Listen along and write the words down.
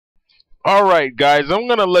Alright guys, I'm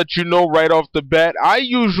gonna let you know right off the bat, I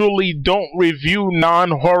usually don't review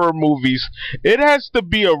non-horror movies. It has to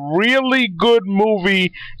be a really good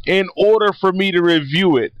movie in order for me to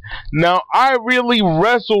review it. Now, I really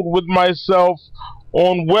wrestled with myself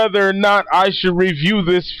on whether or not I should review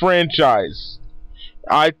this franchise.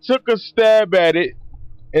 I took a stab at it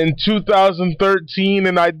in 2013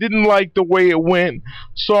 and I didn't like the way it went,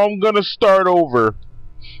 so I'm gonna start over.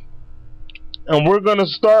 And we're going to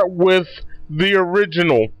start with the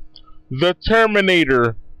original, The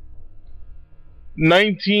Terminator,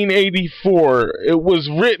 1984. It was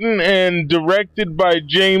written and directed by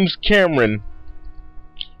James Cameron.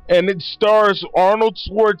 And it stars Arnold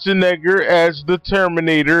Schwarzenegger as the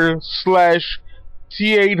Terminator slash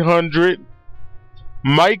T-800,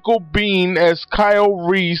 Michael Biehn as Kyle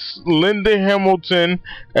Reese, Linda Hamilton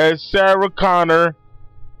as Sarah Connor.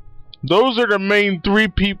 Those are the main three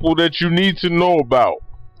people that you need to know about.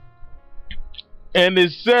 And it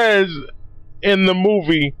says in the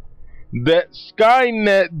movie that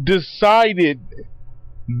Skynet decided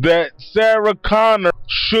that Sarah Connor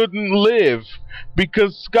shouldn't live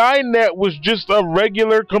because Skynet was just a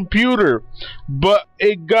regular computer, but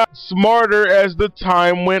it got smarter as the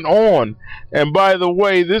time went on. And by the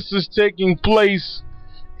way, this is taking place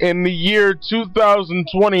in the year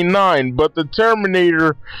 2029, but the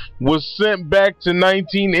Terminator was sent back to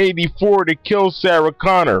 1984 to kill Sarah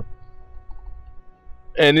Connor.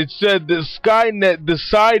 And it said that Skynet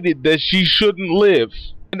decided that she shouldn't live.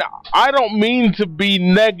 And I don't mean to be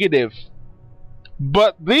negative,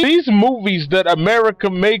 but these movies that America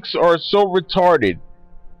makes are so retarded.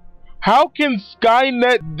 How can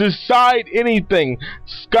Skynet decide anything?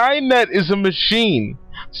 Skynet is a machine.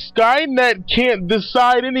 Skynet can't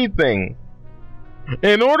decide anything.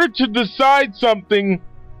 In order to decide something,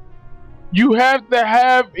 you have to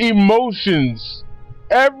have emotions.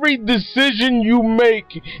 Every decision you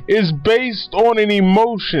make is based on an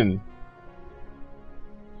emotion.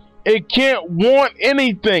 It can't want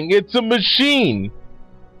anything. It's a machine.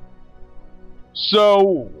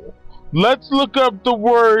 So, let's look up the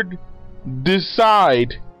word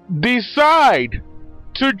decide. Decide.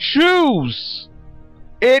 To choose.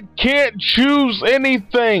 It can't choose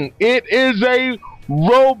anything. It is a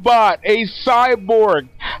robot, a cyborg.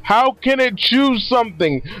 How can it choose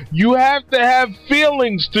something? You have to have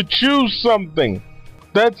feelings to choose something.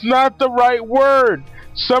 That's not the right word.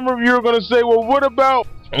 Some of you are going to say, well, what about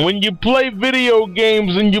when you play video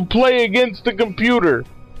games and you play against the computer?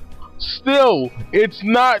 Still, it's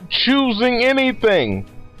not choosing anything.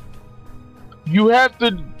 You have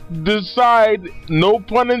to decide, no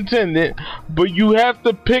pun intended, but you have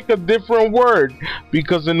to pick a different word,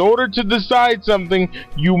 because in order to decide something,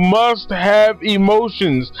 you must have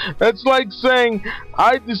emotions. That's like saying,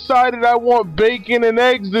 I decided I want bacon and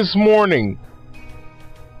eggs this morning.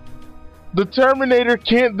 The Terminator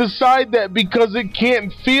can't decide that because it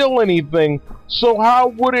can't feel anything, so how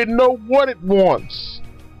would it know what it wants?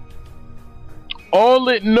 All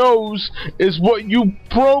it knows is what you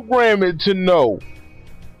program it to know.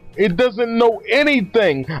 It doesn't know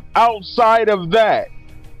anything outside of that.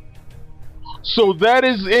 So that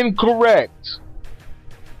is incorrect.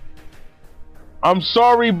 I'm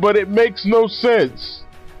sorry, but it makes no sense.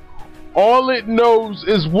 All it knows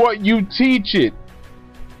is what you teach it.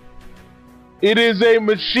 It is a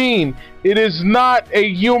machine. It is not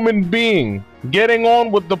a human being. Getting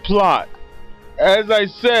on with the plot. As I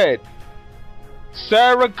said,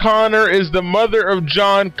 Sarah Connor is the mother of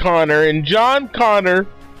John Connor, and John Connor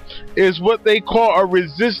is what they call a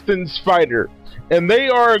resistance fighter, and they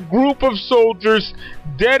are a group of soldiers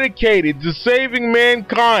dedicated to saving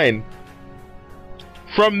mankind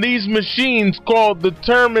from these machines called the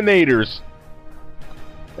Terminators.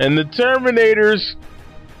 And the Terminators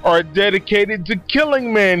are dedicated to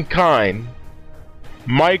killing mankind.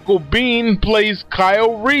 Michael Biehn plays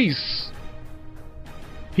Kyle Reese.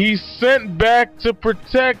 He's sent back to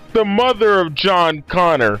protect the mother of John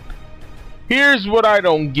Connor. Here's what I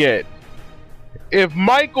don't get. If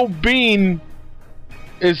Michael Biehn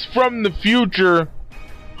is from the future,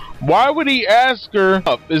 why would he ask her,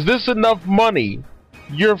 is this enough money?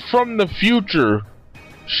 You're from the future.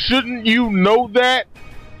 Shouldn't you know that?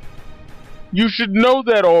 You should know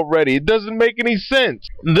that already. It doesn't make any sense.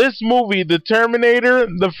 This movie, The Terminator,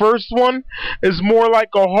 the first one, is more like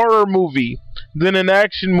a horror movie than an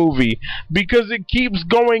action movie, because it keeps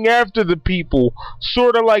going after the people,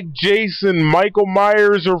 sort of like Jason, Michael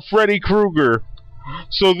Myers, or Freddy Krueger.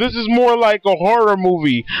 So this is more like a horror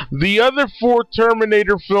movie. The other 4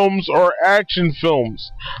 Terminator films are action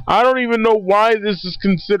films. I don't even know why this is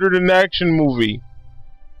considered an action movie.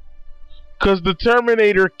 because the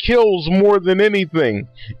Terminator kills more than anything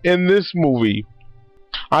in this movie.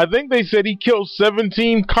 I think they said he killed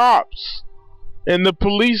 17 cops in the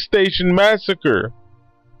police station massacre.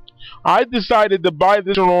 I decided to buy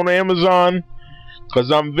this on Amazon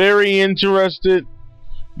because I'm very interested.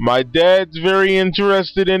 My dad's very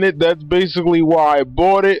interested in it. That's basically why I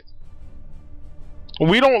bought it.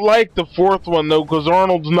 We don't like the fourth one though, because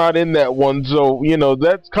Arnold's not in that one, so you know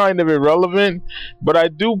that's kind of irrelevant, but I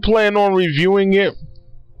do plan on reviewing it.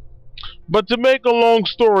 But to make a long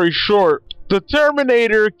story short, the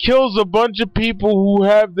Terminator kills a bunch of people who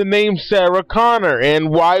have the name Sarah Connor, and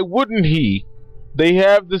why wouldn't he? They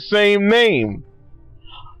have the same name.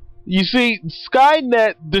 You see,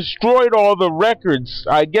 Skynet destroyed all the records.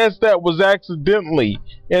 I guess that was accidentally.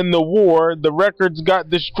 In the war, the records got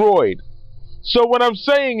destroyed. So what I'm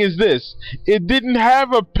saying is this: it didn't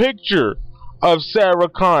have a picture of Sarah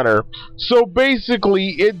Connor. So basically,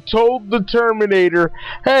 it told the Terminator,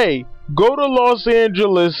 hey, go to Los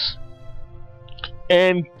Angeles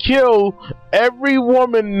and kill every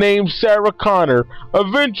woman named Sarah Connor.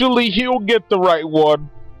 Eventually, he'll get the right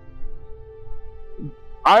one.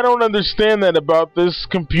 I don't understand that about this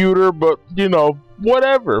computer, but, you know,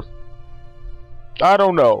 whatever. I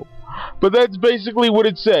don't know. But that's basically what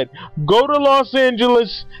it said. Go to Los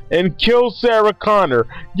Angeles and kill Sarah Connor.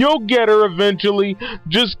 You'll get her eventually.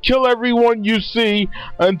 Just kill everyone you see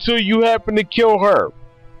until you happen to kill her.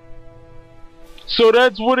 So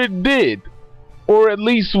that's what it did. Or at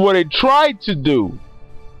least what it tried to do.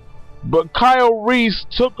 But Kyle Reese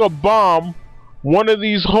took a bomb, one of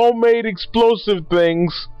these homemade explosive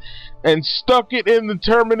things, and stuck it in the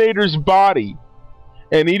Terminator's body.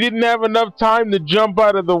 And he didn't have enough time to jump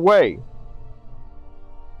out of the way.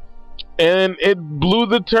 And it blew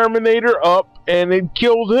the Terminator up and it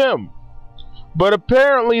killed him. But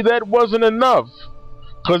apparently that wasn't enough.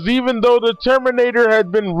 Because even though the Terminator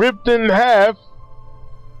had been ripped in half,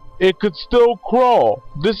 it could still crawl.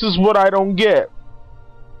 This is what I don't get.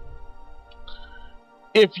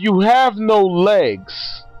 If you have no legs,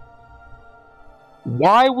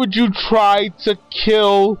 why would you try to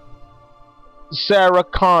kill Sarah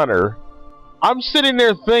Connor? I'm sitting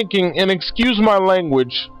there thinking, and excuse my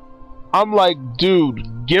language, I'm like,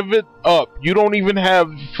 dude, give it up. You don't even have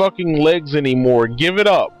fucking legs anymore. Give it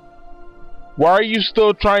up. Why are you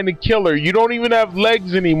still trying to kill her? You don't even have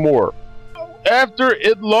legs anymore. After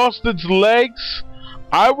it lost its legs,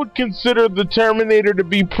 I would consider the Terminator to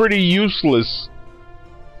be pretty useless.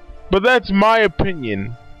 But that's my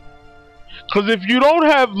opinion. Because if you don't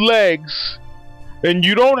have legs, and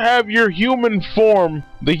you don't have your human form,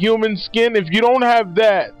 the human skin, if you don't have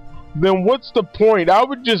that, then what's the point? I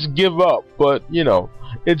would just give up. But, you know,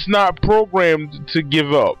 it's not programmed to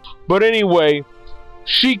give up. But anyway,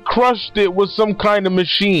 she crushed it with some kind of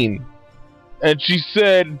machine. And she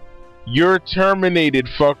said, you're terminated,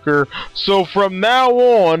 fucker. So from now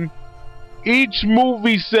on, each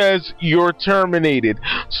movie says you're terminated.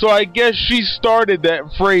 So I guess she started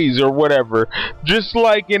that phrase or whatever. Just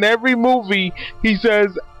like in every movie, he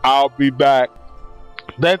says, I'll be back.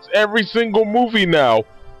 That's every single movie now.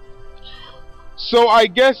 So I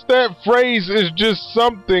guess that phrase is just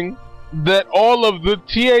something that all of the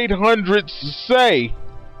T-800s say,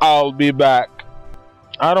 I'll be back.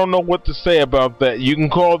 I don't know what to say about that. You can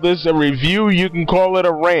call this a review, you can call it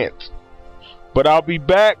a rant. But I'll be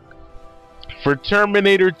back for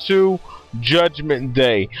Terminator 2 Judgment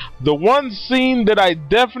Day. The one scene that I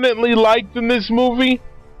definitely liked in this movie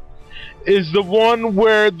is the one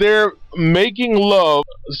where they're making love.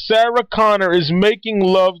 Sarah Connor is making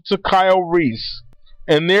love to Kyle Reese,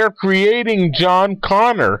 and they're creating John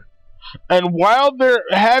Connor. And while they're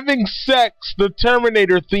having sex, the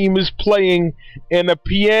Terminator theme is playing in a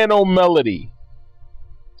piano melody.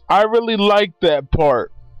 I really like that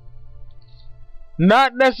part.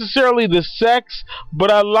 Not necessarily the sex,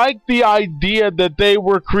 but I like the idea that they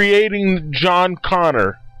were creating John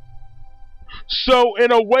Connor. So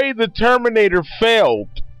in a way, the Terminator failed.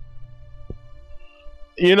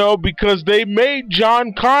 You know, because they made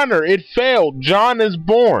John Connor. It failed. John is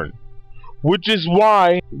born. Which is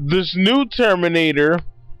why this new Terminator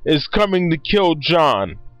is coming to kill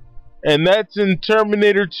John. And that's in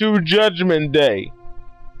Terminator 2 Judgment Day.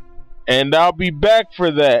 And I'll be back for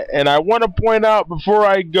that. And I want to point out before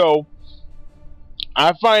I go,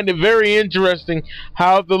 I find it very interesting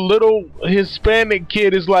how the little Hispanic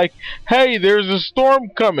kid is like, hey, there's a storm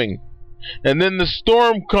coming. And then the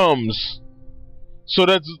storm comes. So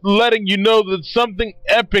that's letting you know that something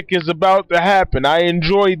epic is about to happen. I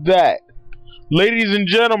enjoyed that. Ladies and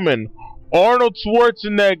gentlemen, Arnold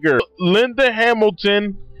Schwarzenegger, Linda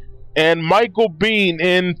Hamilton, and Michael Biehn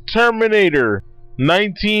in Terminator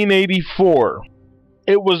 1984.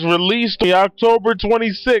 It was released on October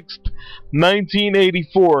 26th,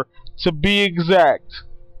 1984 to be exact.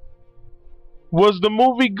 Was the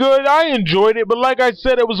movie good? I enjoyed it, but like I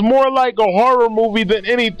said, it was more like a horror movie than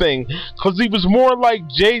anything, because he was more like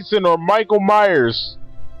Jason or Michael Myers.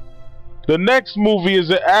 The next movie is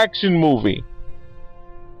an action movie.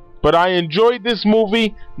 But I enjoyed this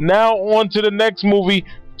movie. Now on to the next movie,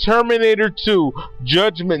 Terminator 2,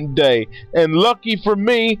 Judgment Day. And lucky for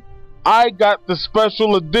me, I got the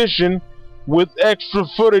special edition with extra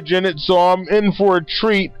footage in it, so I'm in for a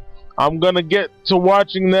treat. I'm gonna get to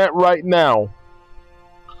watching that right now.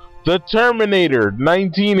 The Terminator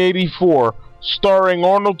 1984, starring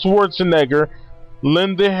Arnold Schwarzenegger,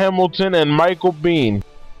 Linda Hamilton, and Michael Biehn.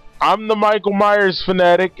 I'm the Michael Myers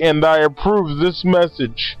fanatic, and I approve this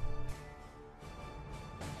message.